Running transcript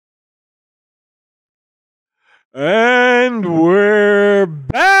And we're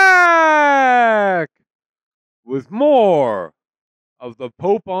back with more of the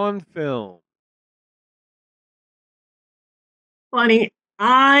Pope on film. Funny,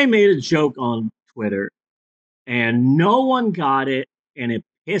 I made a joke on Twitter and no one got it and it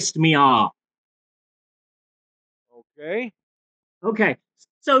pissed me off. Okay? Okay.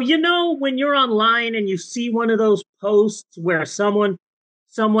 So when you're online and you see one of those posts where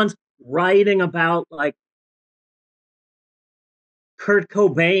someone's writing about like Kurt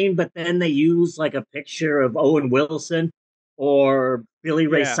Cobain, but then they use like a picture of Owen Wilson or Billy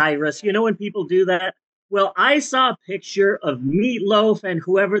Ray Yeah. Cyrus. You know when people do that? Well, I saw a picture of Meatloaf and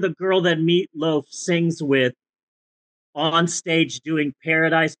whoever the girl that Meatloaf sings with on stage doing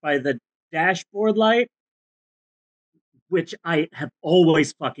Paradise by the Dashboard Light, which I have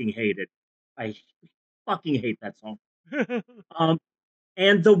always fucking hated. I fucking hate that song. Um,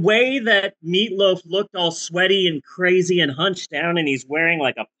 and the way that Meatloaf looked all sweaty and crazy and hunched down, and he's wearing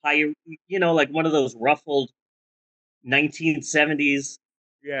like a pirate, like one of those ruffled 1970s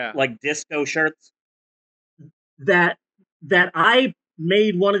Yeah. like disco shirts. That that I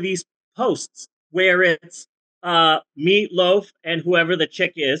made one of these posts where it's Meatloaf and whoever the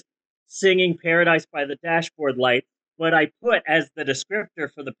chick is singing Paradise by the Dashboard Light. But I put as the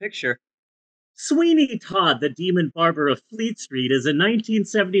descriptor for the picture, Sweeney Todd, the Demon Barber of Fleet Street, is a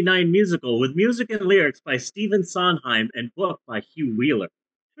 1979 musical with music and lyrics by Stephen Sondheim and book by Hugh Wheeler.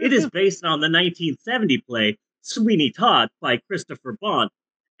 It is based on the 1970 play Sweeney Todd by Christopher Bond.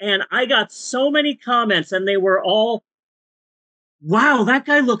 And I got so many comments, and they were all, wow, that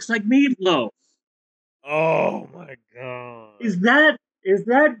guy looks like Meatloaf. Oh my god. Is that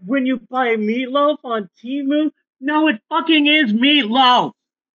when you buy Meatloaf on Temu? No, it fucking is Meatloaf.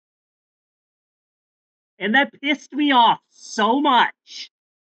 And that pissed me off so much.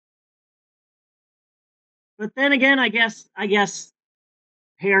 But then again, I guess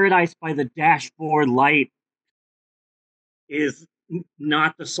Paradise by the Dashboard Light is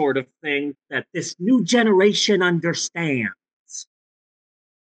not the sort of thing that this new generation understands.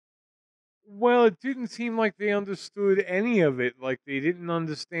 Well, it didn't seem like they understood any of it. Like they didn't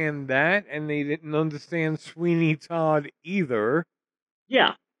understand that, and they didn't understand Sweeney Todd either.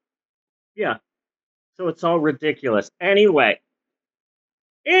 Yeah, yeah. So it's all ridiculous. Anyway,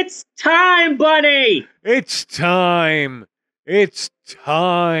 it's time, Bunny. It's time. It's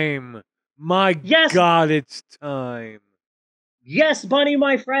time. My Yes, god, it's time. yes, Bunny,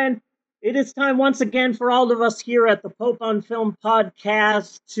 my friend. It is time once again for all of us here at the Pope on Film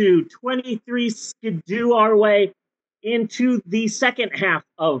podcast to 23 skidoo our way into the second half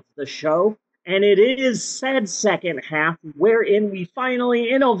of the show. And it is said second half wherein we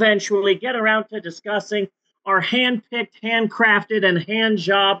finally and eventually get around to discussing our hand-picked, handcrafted, and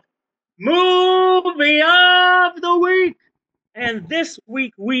hand-jobbed movie of the week. And this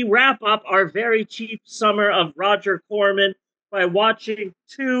week we wrap up our very cheap summer of Roger Corman by watching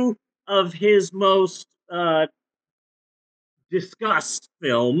two of his most discussed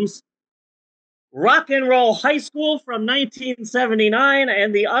films, Rock and Roll High School from 1979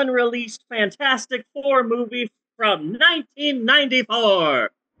 and the unreleased Fantastic Four movie from 1994.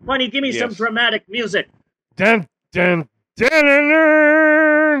 Bunny, give me some Yes. dramatic music. Dun, dun, dun, dun,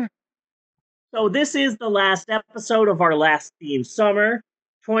 dun. So this is the last episode of our last theme summer,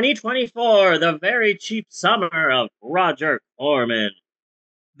 2024, the very cheap summer of Roger Corman,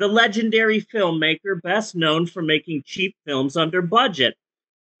 the legendary filmmaker best known for making cheap films under budget.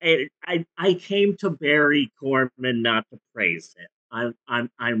 I came to Barry Corman not to praise him.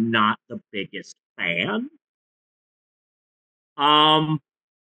 I'm not the biggest fan. Um,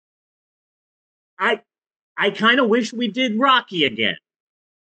 I I kind of wish we did Rocky again.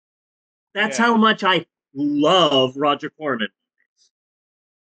 That's Yeah. how much I love Roger Corman.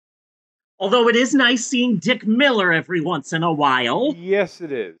 Although it is nice seeing Dick Miller every once in a while. Yes,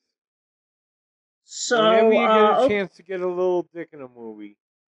 it is. Whenever So, you get a chance to get a little dick in a movie,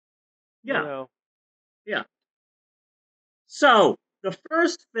 you yeah, know. yeah. So, the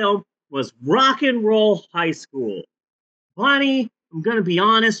first film was Rock and Roll High School. Bonnie, I'm going to be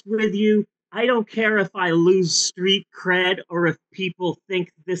honest with you. I don't care if I lose street cred or if people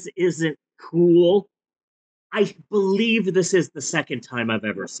think this isn't cool. I believe this is the second time I've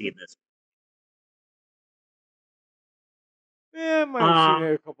ever seen this. Yeah, I might have seen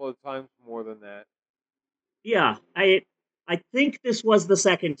Uh, it a couple of times more than that. yeah, I think this was the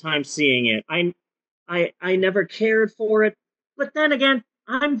second time seeing it. I never cared for it, but then again,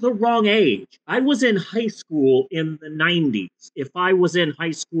 I'm the wrong age. I was in high school in the 90s. If I was in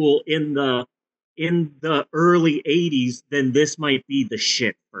high school in the early 80s, then this might be the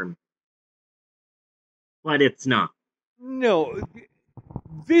shit for me. but it's not. No,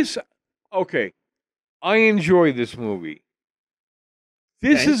 this okay. I enjoy this movie.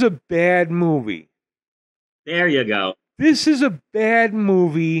 This Okay. is a bad movie. There you go. This is a bad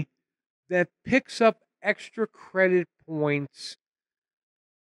movie that picks up extra credit points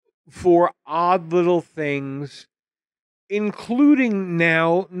for odd little things, including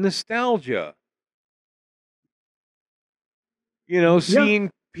now nostalgia. You know, Yeah.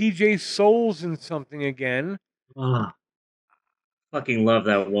 seeing PJ Souls in something again. Ah, fucking love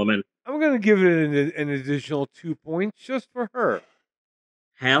that woman. I'm going to give it an additional 2 points just for her.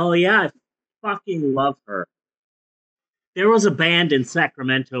 Hell yeah. I fucking love her. There was a band in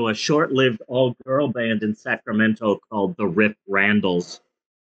Sacramento, a short lived all girl band in Sacramento called the Rip Randalls.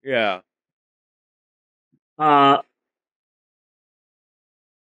 Yeah. Uh,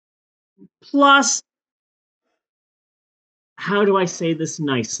 Plus, how do I say this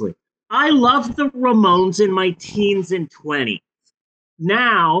nicely? I loved the Ramones in my teens and 20s.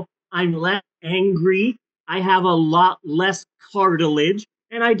 Now I'm less angry. I have a lot less cartilage,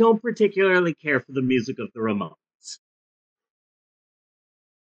 and I don't particularly care for the music of the Ramones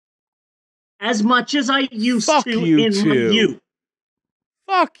as much as I used Fuck to you in my too. youth.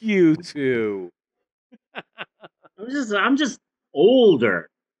 Fuck you too. I'm just older,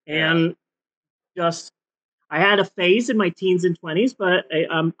 Yeah. and just I had a phase in my teens and 20s, but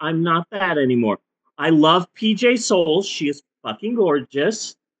I'm not that anymore. I love PJ Souls. She is fucking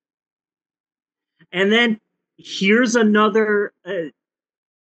gorgeous. And then here's another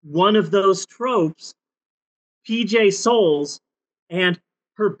one of those tropes: PJ Souls and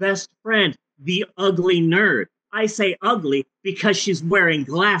her best friend, the ugly nerd. I say ugly because she's wearing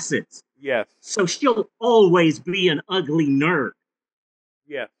glasses. Yes. So she'll always be an ugly nerd.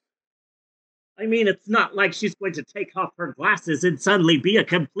 Yes. I mean, it's not like she's going to take off her glasses and suddenly be a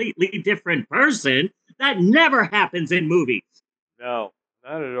completely different person. That never happens in movies. No,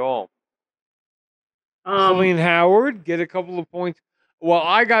 not at all. Um, Colleen Howard, get a couple of points. Well,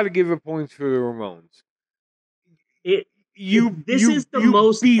 I got to give her points for the Ramones. This is the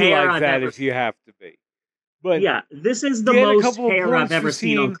most be hair like I've that ever if you have to be. But yeah, this is the get a most couple of hair I've points ever for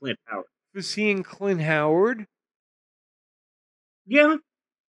seen on seeing Clint Howard. for seeing Clint Howard. Yeah,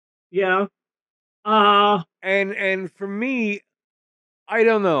 yeah. And for me, I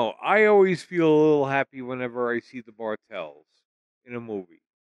don't know. I always feel a little happy whenever I see the Bartels in a movie.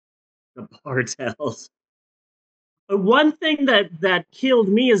 The Bartels. One thing that killed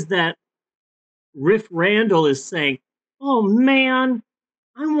me is that Riff Randall is saying, "Oh man,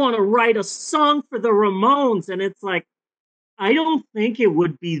 I want to write a song for the Ramones," and it's like, I don't think it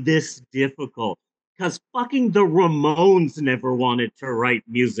would be this difficult because fucking the Ramones never wanted to write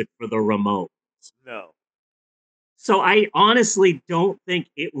music for the Ramones. No. So I honestly don't think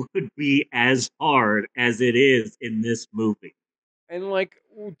it would be as hard as it is in this movie. And like,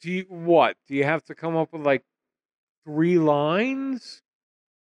 do you have to come up with like 3 lines?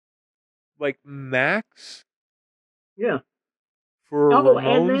 Like max? Yeah. For a Oh, and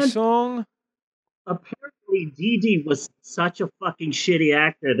Ramones then song? apparently Dee Dee was such a fucking shitty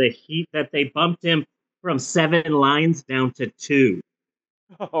actor that they bumped him from 7 lines down to 2.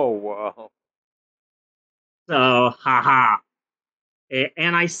 Oh, wow. So, haha.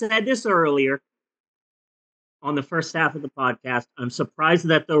 And I said this earlier on the first half of the podcast. I'm surprised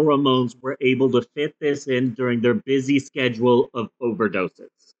that the Ramones were able to fit this in during their busy schedule of overdoses.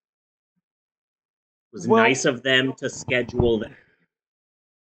 It was nice of them to schedule that.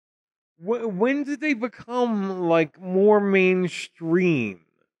 When did they become like more mainstream?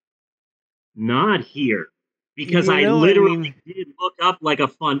 Not here. Because You I know, literally did look up like a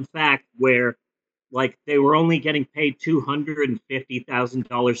fun fact where like they were only getting paid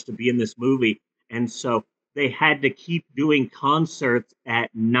 $250,000 to be in this movie, and so they had to keep doing concerts at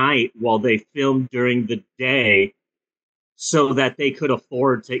night while they filmed during the day so that they could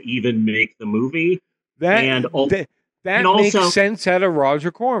afford to even make the movie. that and makes also sense out of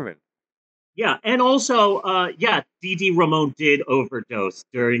Roger Corman. yeah, and also Dee Dee Ramone did overdose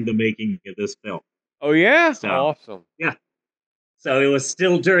during the making of this film. Oh yeah, So awesome. yeah, so it was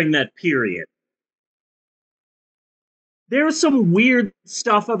still during that period. There's some weird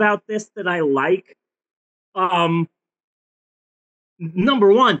stuff about this that I like.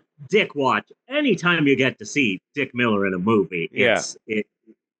 Number one, Dick watch. Anytime you get to see Dick Miller in a movie,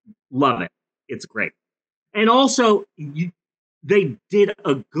 love it. It's great. And also, they did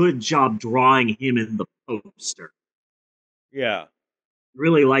a good job drawing him in the poster. Yeah.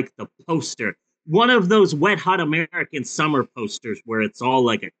 Really like the poster. One of those Wet Hot American Summer posters where it's all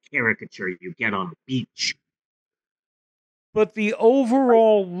like a caricature you get on the beach. But the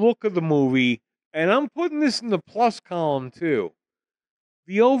overall look of the movie and I'm putting this in the plus column too.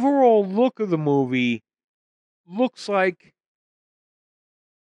 The overall look of the movie looks like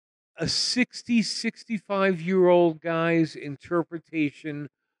a 60, 65-year-old guy's interpretation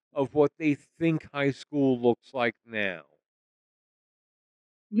of what they think high school looks like now.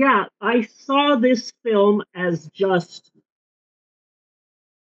 Yeah, I saw this film as just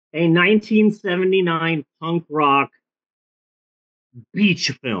a 1979 punk rock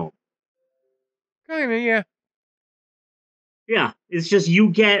beach film. Kinda, yeah. Yeah, it's just you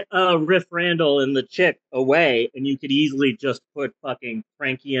get Riff Randall and the chick away, and you could easily just put fucking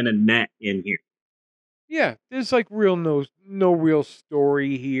Frankie and Annette in here. Yeah, there's like no real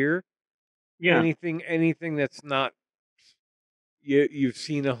story here. Yeah. Anything that's not you've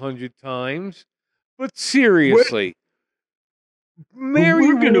seen 100 times. But seriously, Mary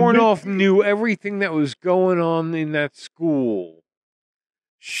Warnoff knew everything that was going on in that school.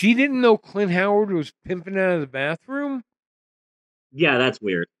 She didn't know Clint Howard was pimping out of the bathroom? Yeah, that's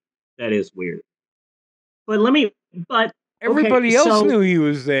weird. That is weird. But everybody else knew he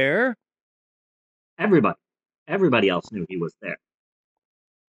was there. Everybody else knew he was there.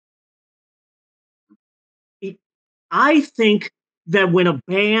 I think that when a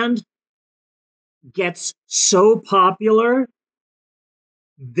band gets so popular,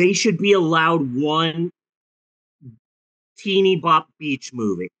 they should be allowed one teeny bop beach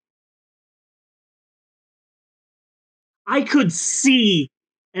movie. I could see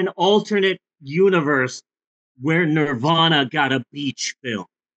an alternate universe where Nirvana got a beach film.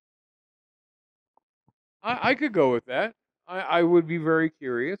 I could go with that. I would be very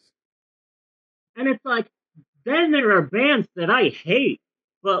curious. And it's like, then there are bands that I hate,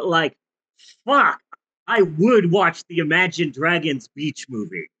 but like, fuck, I would watch the Imagine Dragons beach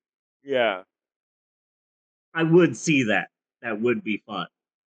movie. Yeah. I would see that. That would be fun.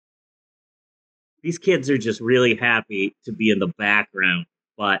 These kids are just really happy to be in the background,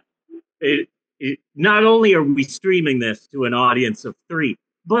 but not only are we streaming this to an audience of 3,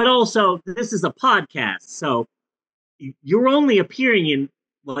 but also this is a podcast, so you're only appearing in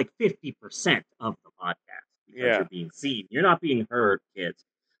like 50% of the podcast because you're being seen. You're not being heard, kids.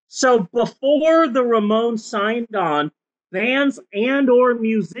 So before the Ramones signed on, bands and or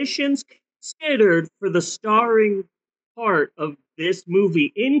musicians considered for the starring part of this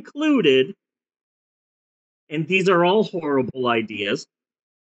movie included, and these are all horrible ideas,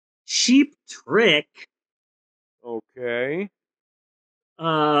 Cheap Trick. Okay.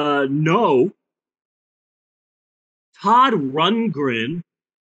 No. Todd Rundgren.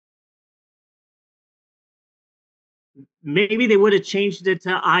 Maybe they would have changed it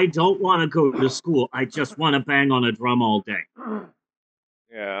to I don't want to go to school. I just want to bang on a drum all day.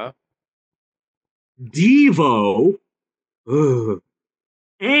 Yeah. Devo. Ugh.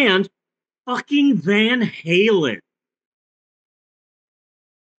 And fucking Van Halen.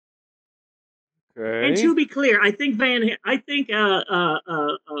 Okay. And to be clear, I think Van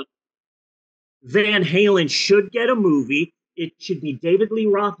Halen should get a movie. It should be David Lee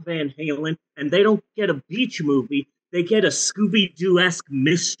Roth Van Halen, and they don't get a beach movie. They get a Scooby-Doo-esque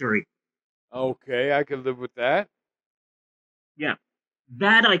mystery. Okay, I can live with that. Yeah,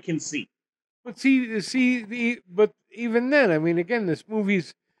 that I can see. But but even then, I mean, again, this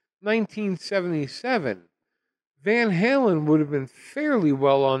movie's 1977. Van Halen would have been fairly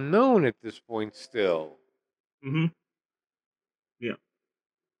well unknown at this point still. Mm-hmm. Yeah.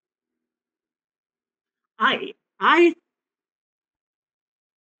 I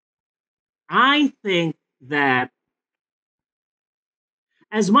think that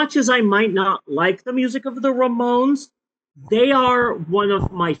as much as I might not like the music of the Ramones, they are one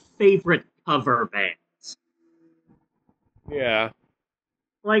of my favorite cover bands. Yeah.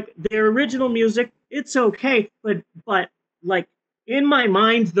 Like their original music, it's okay, but like in my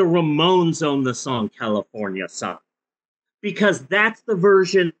mind, the Ramones own the song California Sun. Because that's the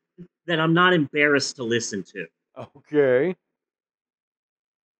version that I'm not embarrassed to listen to. Okay.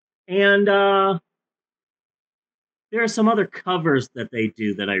 And there are some other covers that they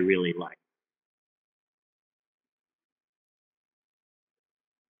do that I really like.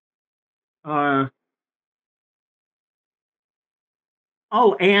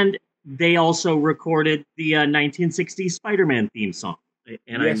 And they also recorded the 1960s Spider-Man theme song.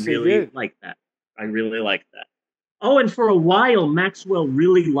 And yes, I really like that. I really like that. Oh, and for a while, Maxwell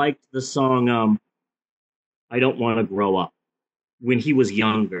really liked the song I Don't Want to Grow Up when he was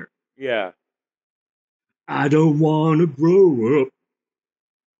younger. Yeah. I don't want to grow up.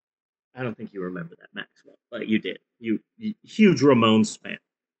 I don't think you remember that, Maxwell, but you did. You huge Ramones fan.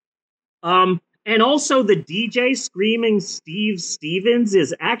 And also the DJ screaming Steve Stevens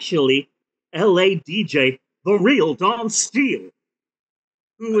is actually LA DJ, the real Don Steele,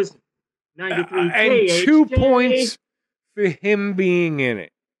 who was 93 and 2 points for him being in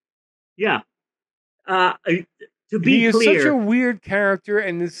it. Yeah. To be he is clear, such a weird character,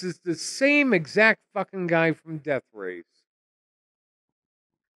 and this is the same exact fucking guy from Death Race.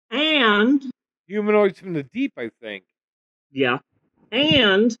 And Humanoids from the Deep, I think. Yeah.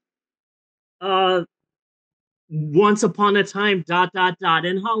 And Once Upon a Time ...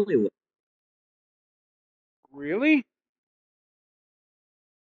 in Hollywood. Really?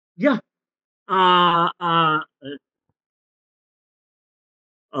 Yeah.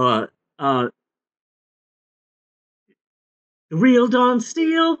 The real Don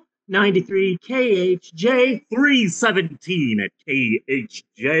Steele, 93 KHJ, 317 at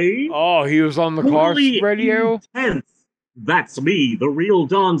KHJ. Oh, he was on the car radio? Intense. That's me, the real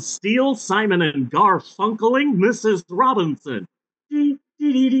Don Steele, Simon and Garfunkeling, Mrs. Robinson. He's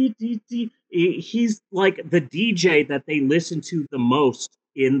like the DJ that they listen to the most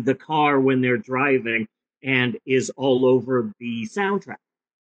in the car when they're driving and is all over the soundtrack.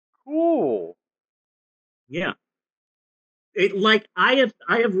 Cool. Yeah. I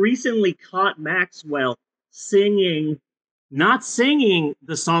have recently caught Maxwell singing, not singing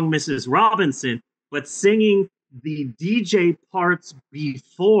the song Mrs. Robinson, but singing the DJ parts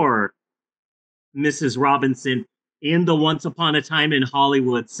before Mrs. Robinson in the Once Upon a Time in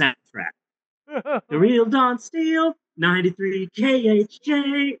Hollywood soundtrack. The real Don Steele, 93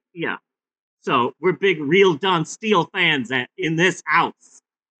 KHJ. Yeah. So we're big real Don Steele fans in this house.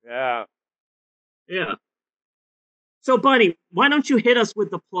 Yeah. Yeah. So, Bunny, why don't you hit us with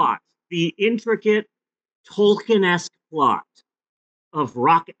the plot? The intricate Tolkien-esque plot of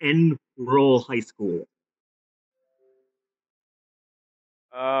Rock and Roll High School.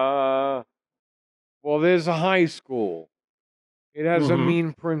 Well, there's a high school. It has a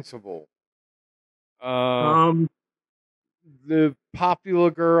mean principal. The popular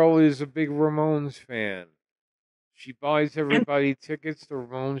girl is a big Ramones fan. She buys everybody tickets. The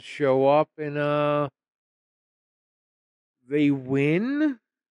Ramones show up, and they win.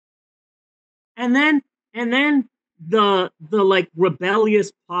 And then the like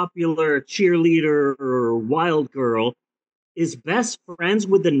rebellious popular cheerleader or wild girl is best friends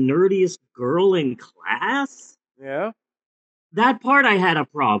with the nerdiest girl in class. Yeah. That part I had a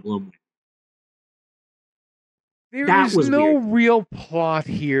problem with. There is no real plot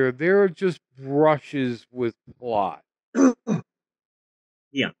here. There are just brushes with plot.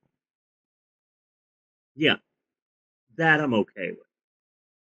 Yeah. Yeah. That I'm okay with.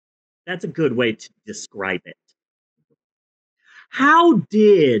 That's a good way to describe it. How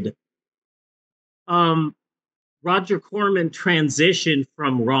did Roger Corman transition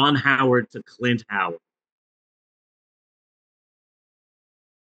from Ron Howard to Clint Howard?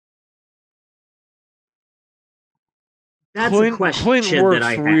 That's a question Clint works that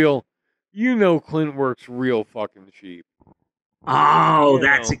I real. You know, Clint works real fucking cheap. Oh,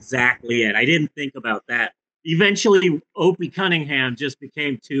 that's exactly it. I didn't think about that. Eventually, Opie Cunningham just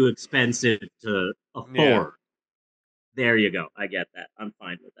became too expensive to afford. Yeah. There you go. I get that. I'm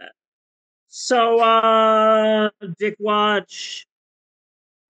fine with that. So, Dick Watch.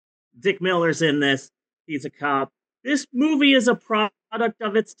 Dick Miller's in this. He's a cop. This movie is a product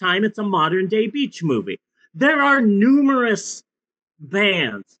of its time. It's a modern day beach movie. There are numerous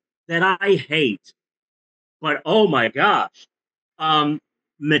bands that I hate, but oh my gosh.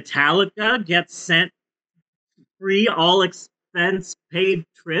 Metallica gets sent free, all expense paid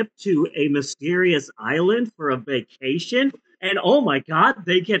trip to a mysterious island for a vacation. And oh my God,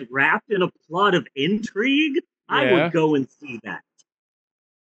 they get wrapped in a plot of intrigue. Yeah. I would go and see that.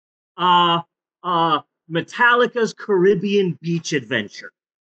 Metallica's Caribbean Beach Adventure.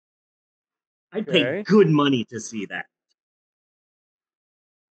 I'd pay good money to see that.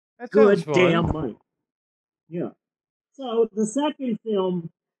 That good damn money. Yeah. So the second film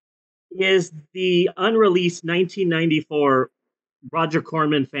is the unreleased 1994 Roger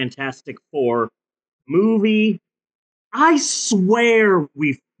Corman Fantastic Four movie. I swear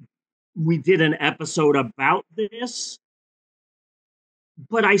we did an episode about this,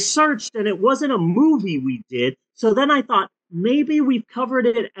 but I searched and it wasn't a movie we did. So then I thought maybe we've covered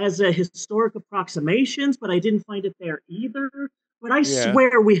it as a historic approximations, but I didn't find it there either. But I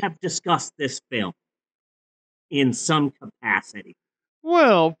swear we have discussed this film in some capacity.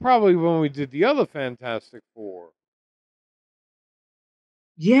 Well, probably when we did the other Fantastic Four.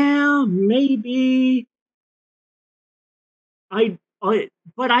 Yeah, maybe.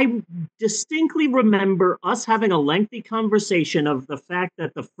 But I distinctly remember us having a lengthy conversation of the fact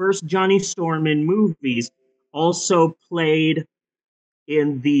that the first Johnny Storm in movies also played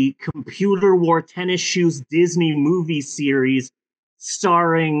in the Computer Wore Tennis Shoes Disney movie series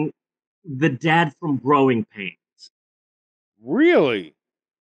starring the dad from Growing Pains. Really?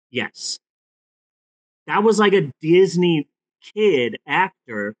 Yes. That was like a Disney kid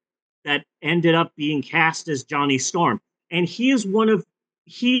actor that ended up being cast as Johnny Storm. And he is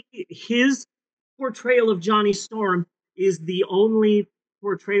his portrayal of Johnny Storm is the only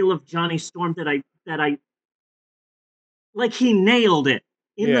portrayal of Johnny Storm that I like. He nailed it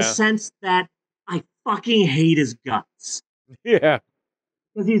in the sense that I fucking hate his guts. Yeah.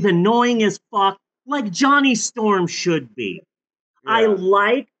 Because he's annoying as fuck, like Johnny Storm should be. Yeah. I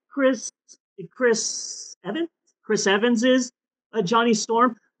like Chris Evans. Chris Evans is a Johnny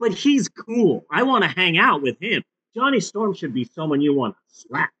Storm, but he's cool. I want to hang out with him. Johnny Storm should be someone you want to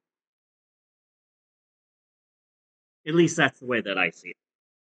slap. At least that's the way that I see it.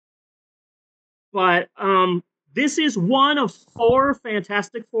 But this is one of 4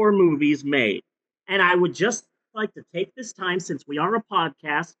 Fantastic Four movies made. And I would just like to take this time, since we are a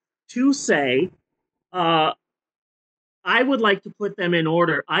podcast, to say I would like to put them in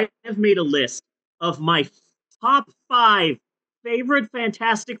order. I have made a list of my top 5 favorite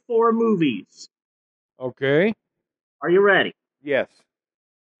Fantastic Four movies. Okay. Are you ready? Yes.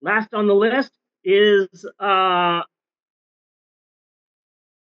 Last on the list is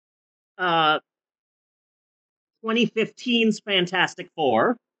 2015's Fantastic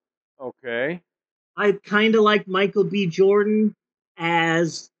Four. Okay. I kind of like Michael B. Jordan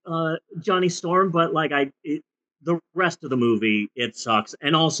as Johnny Storm, but like the rest of the movie, it sucks.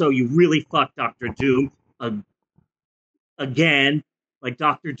 And also, you really fuck Doctor Doom again. Like,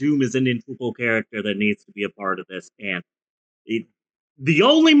 Doctor Doom is an integral character that needs to be a part of this. And the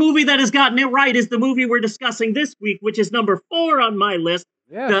only movie that has gotten it right is the movie we're discussing this week, which is number 4 on my list.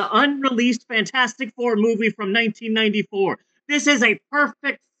 Yes. The unreleased Fantastic Four movie from 1994. This is a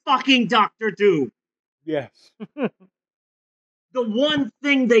perfect fucking Doctor Doom. Yes. The one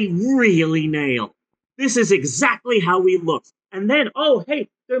thing they really nailed. This is exactly how he looks. And then, oh, hey,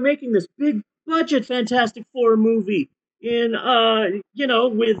 they're making this big budget Fantastic Four movie in,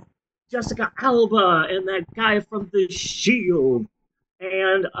 with Jessica Alba and that guy from The Shield.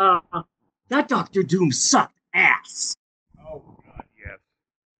 And that Doctor Doom sucked ass. Oh, God, yes.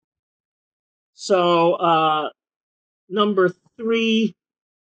 So, number 3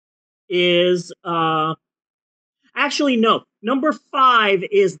 is, actually, no. Number 5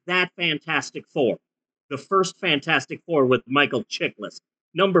 is that Fantastic Four. The first Fantastic Four with Michael Chiklis.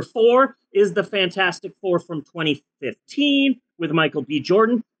 Number 4 is the Fantastic Four from 2015 with Michael B.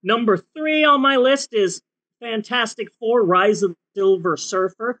 Jordan. Number 3 on my list is Fantastic Four: Rise of the Silver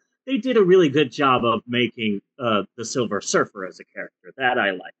Surfer. They did a really good job of making the Silver Surfer as a character. That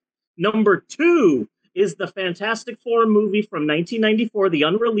I like. Number 2 is the Fantastic Four movie from 1994, the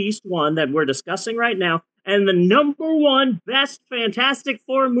unreleased one that we're discussing right now. And the number 1 best Fantastic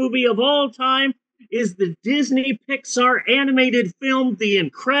Four movie of all time is the Disney Pixar animated film, The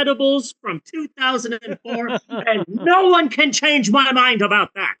Incredibles from 2004. And no one can change my mind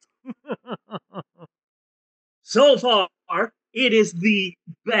about that. So far, it is the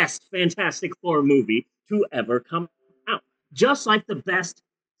best Fantastic Four movie to ever come out. Just like the best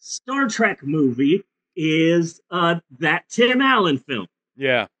Star Trek movie is that Tim Allen film.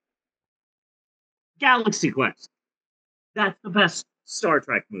 Yeah. Galaxy Quest. That's the best Star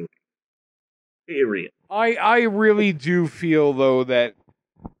Trek movie. Period. I really do feel, though, that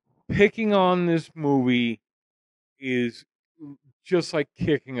picking on this movie is just like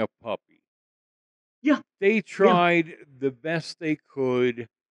kicking a puppy. Yeah. They tried the best they could,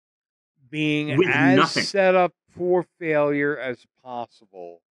 being with as nothing. Set up for failure as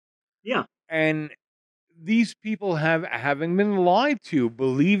possible. Yeah. And these people having been lied to,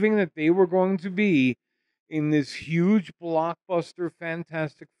 believing that they were going to be in this huge blockbuster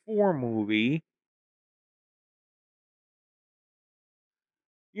Fantastic Four movie.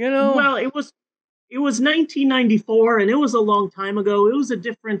 Well, it was 1994, and it was a long time ago. It was a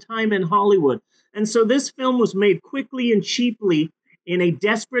different time in Hollywood. And so this film was made quickly and cheaply in a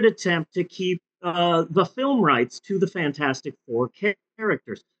desperate attempt to keep the film rights to the Fantastic Four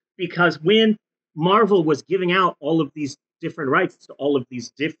characters. Because when Marvel was giving out all of these different rights to all of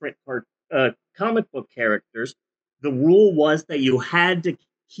these different comic book characters, the rule was that you had to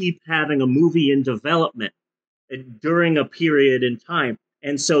keep having a movie in development during a period in time.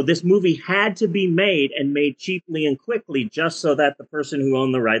 And so this movie had to be made and made cheaply and quickly just so that the person who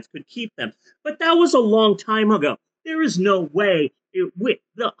owned the rights could keep them. But that was a long time ago. There is no way.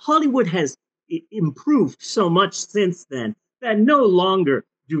 Hollywood has improved so much since then that no longer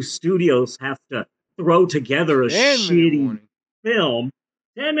do studios have to throw together a shitty film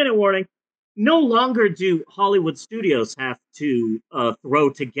 10-minute warning. No longer do Hollywood studios have to throw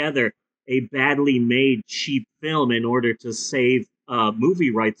together a badly made, cheap film in order to save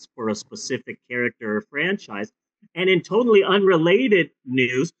movie rights for a specific character or franchise. And in totally unrelated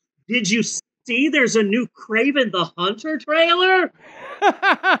news, did you see there's a new Kraven the Hunter trailer?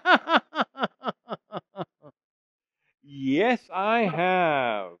 Yes, I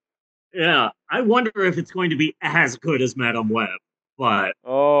have. Yeah, I wonder if it's going to be as good as Madame Web, but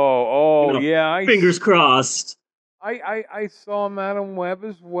Yeah. fingers crossed. I saw Madam Web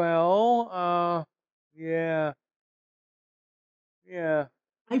as well. Yeah.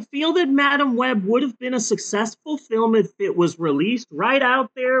 I feel that Madame Web would have been a successful film if it was released right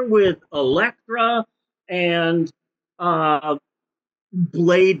out there with Elektra and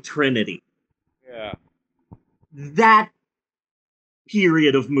Blade Trinity. Yeah. That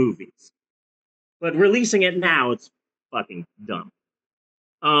period of movies. But releasing it now, it's fucking dumb.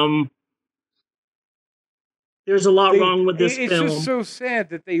 There's a lot wrong with this film. It's just so sad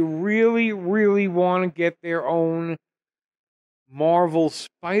that they really, really want to get their own Marvel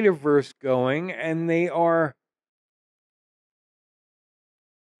Spider-Verse going, and they are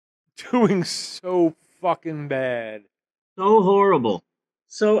doing so fucking bad. So horrible.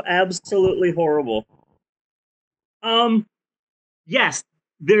 So absolutely horrible. Yes,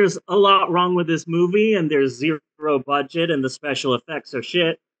 there's a lot wrong with this movie, and there's zero budget, and the special effects are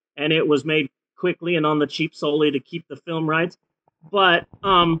shit, and it was made quickly and on the cheap solely to keep the film rights. But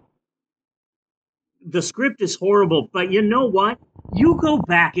the script is horrible. But you know what? You go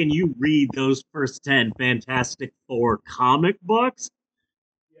back and you read those first 10 Fantastic Four comic books.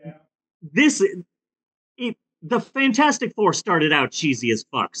 Yeah. The Fantastic Four started out cheesy as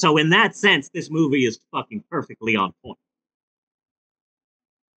fuck. So in that sense, this movie is fucking perfectly on point.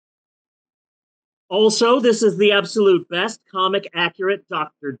 Also, this is the absolute best comic accurate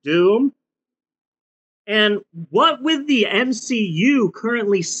Doctor Doom. And what with the MCU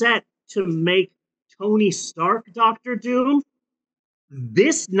currently set to make Tony Stark Doctor Doom,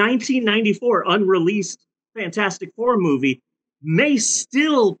 this 1994 unreleased Fantastic Four movie may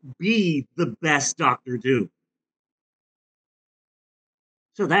still be the best Doctor Doom.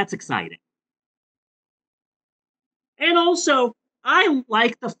 So that's exciting. And also, I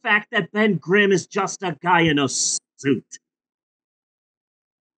like the fact that Ben Grimm is just a guy in a suit.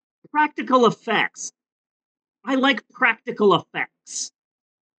 Practical effects. I like practical effects.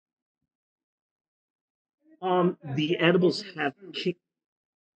 The edibles have kicked.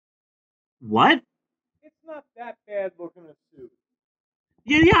 What? It's not that bad looking a suit.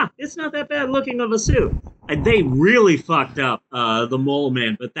 Yeah, it's not that bad looking of a suit. And they really fucked up the Mole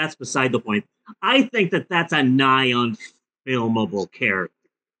Man, but that's beside the point. I think that that's a nigh unfilmable character.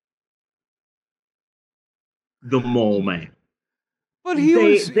 The Mole Man. But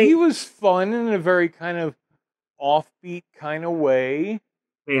he was fun in a very kind of offbeat kind of way.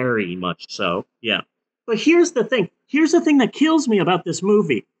 Very much so, yeah. But here's the thing. Here's the thing that kills me about this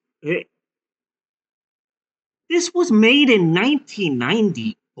movie. This was made in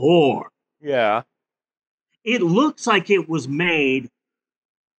 1994. Yeah. It looks like it was made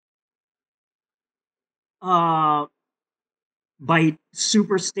by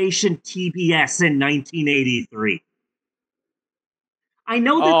Superstation TBS in 1983. I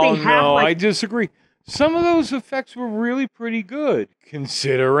know that they have. No, I disagree. Some of those effects were really pretty good,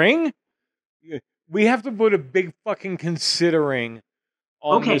 considering. We have to put a big fucking considering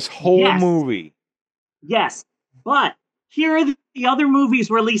on this whole movie. Yes, but here are the other movies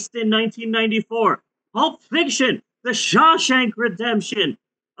released in 1994. Pulp Fiction, The Shawshank Redemption,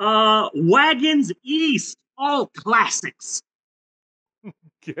 Wagons East, all classics.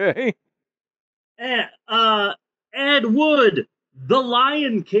 Okay. Ed Wood, The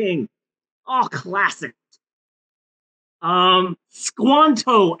Lion King, all classics.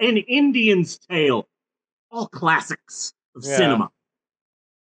 Squanto, An Indian's Tale, all classics of cinema.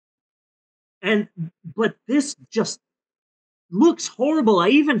 But this just looks horrible. I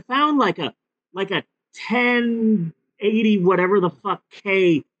even found like a 1080 whatever the fuck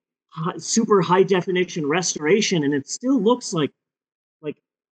K super high definition restoration, and it still looks like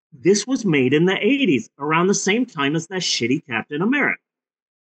this was made in the 80s, around the same time as that shitty Captain America.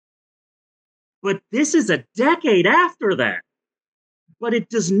 But this is a decade after that. But it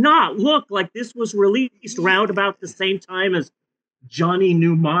does not look like this was released around about the same time as Johnny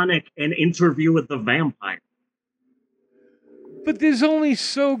Mnemonic and Interview with the Vampire. But there's only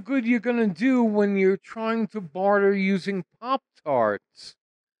so good you're going to do when you're trying to barter using Pop-Tarts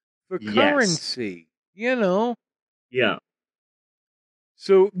for currency, you know? Yeah.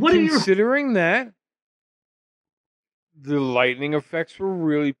 So considering that, The lightning effects were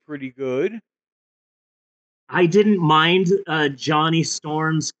really pretty good. I didn't mind Johnny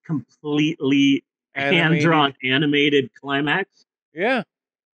Storm's completely hand-drawn animated climax. Yeah.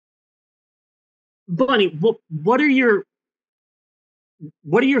 Bunny, what are your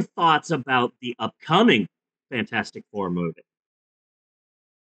thoughts about the upcoming Fantastic Four movie?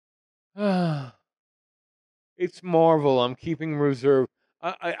 It's Marvel. I'm keeping reserve.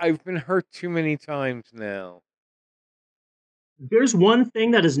 I've been hurt too many times now. There's one thing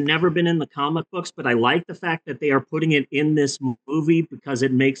that has never been in the comic books, but I like the fact that they are putting it in this movie because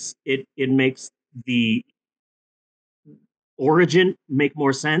it makes the origin make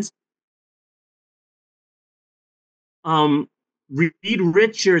more sense. Reed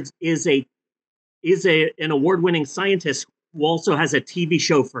Richards is an award-winning scientist who also has a TV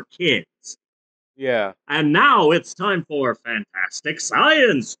show for kids. Yeah. And now it's time for Fantastic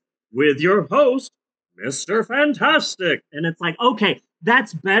Science with your host, Mr. Fantastic. And it's like, okay,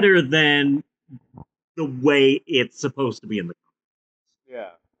 that's better than the way it's supposed to be in the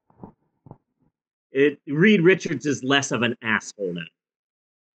comics. Yeah. Reed Richards is less of an asshole now.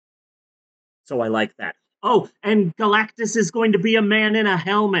 So I like that. Oh, and Galactus is going to be a man in a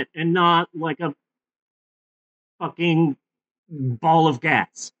helmet and not like a fucking ball of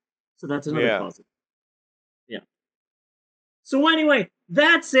gas. So that's another positive. Yeah. So anyway,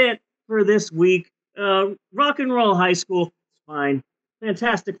 that's it for this week. Rock and Roll High School is fine.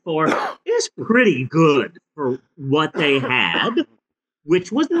 Fantastic Four is pretty good for what they had,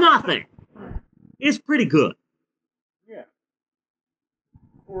 which was nothing. It's pretty good. Yeah.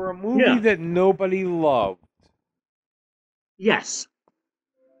 For a movie that nobody loved. Yes.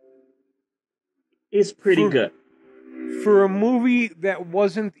 It's pretty good. For a movie that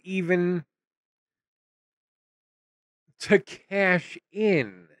wasn't even to cash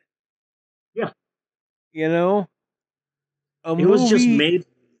in. Yeah. You know? It was just made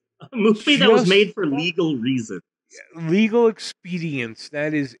a movie that was made for legal reasons. Legal expedience,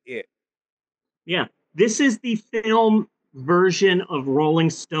 that is it. Yeah. This is the film version of Rolling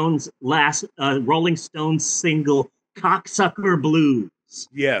Stone's single Cocksucker Blues.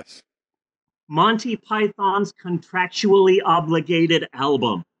 Yes. Monty Python's contractually obligated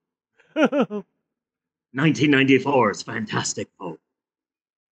album. 1994's Fantastic Four.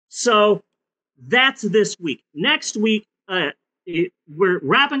 So that's this week. Next week, we're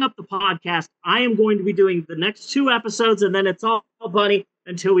wrapping up the podcast. I am going to be doing the next 2 episodes, and then it's all Bunny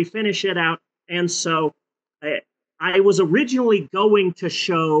until we finish it out. And so I was originally going to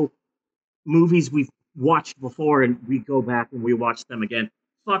show movies we've watched before, and we go back and we watch them again.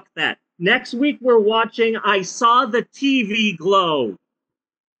 Fuck that. Next week, we're watching I Saw the TV Glow.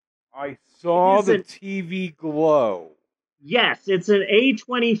 I Saw the TV Glow. Yes, it's an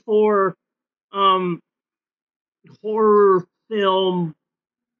A24 horror film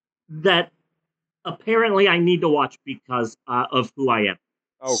that apparently I need to watch because of who I am.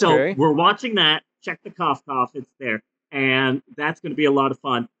 Okay. So we're watching that. Check the cough, it's there. And that's going to be a lot of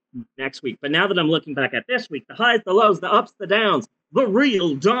fun next week. But now that I'm looking back at this week, the highs, the lows, the ups, the downs, the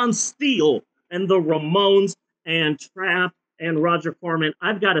real Don Steele and the Ramones and Trap and Roger Corman,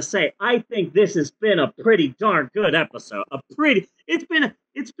 I've got to say, I think this has been a pretty darn good episode. It's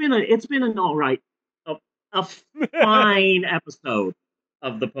been an all right, a fine episode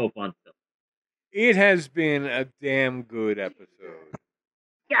of the Pope on Film. It has been a damn good episode.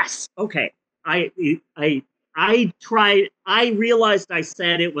 Yes. Okay. I realized I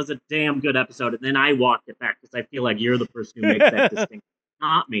said it was a damn good episode, and then I walked it back because I feel like you're the person who makes that distinction,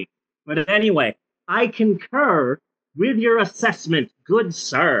 not me. But anyway, I concur with your assessment, good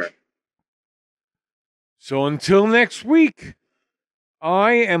sir. So until next week,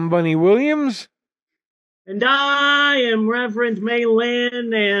 I am Bunny Williams. And I am Reverend May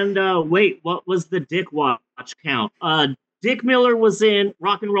Lynn. And wait, what was the Dick Watch count? Dick Miller was in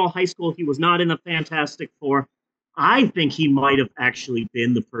Rock and Roll High School. He was not in the Fantastic Four. I think he might have actually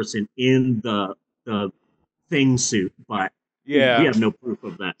been the person in the thing suit, but we have no proof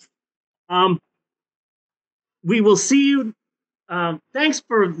of that. We will see you. Thanks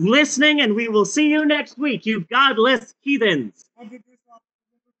for listening, and we will see you next week, you godless heathens.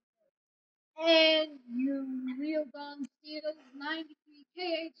 And you real Don Steele 93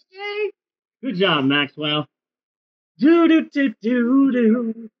 KHJ. Good job, Maxwell. Do do do do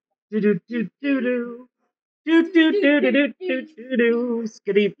do do do do do do do do do do do do do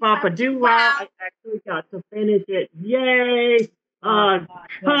skitty papa doo. I actually got to finish it. Yay!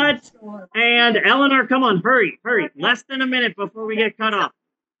 Cut. And Eleanor, come on, hurry. Less than a minute before we get cut off.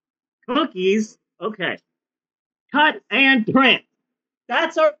 Cookies. Okay. Cut and print.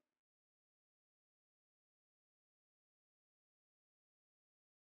 That's our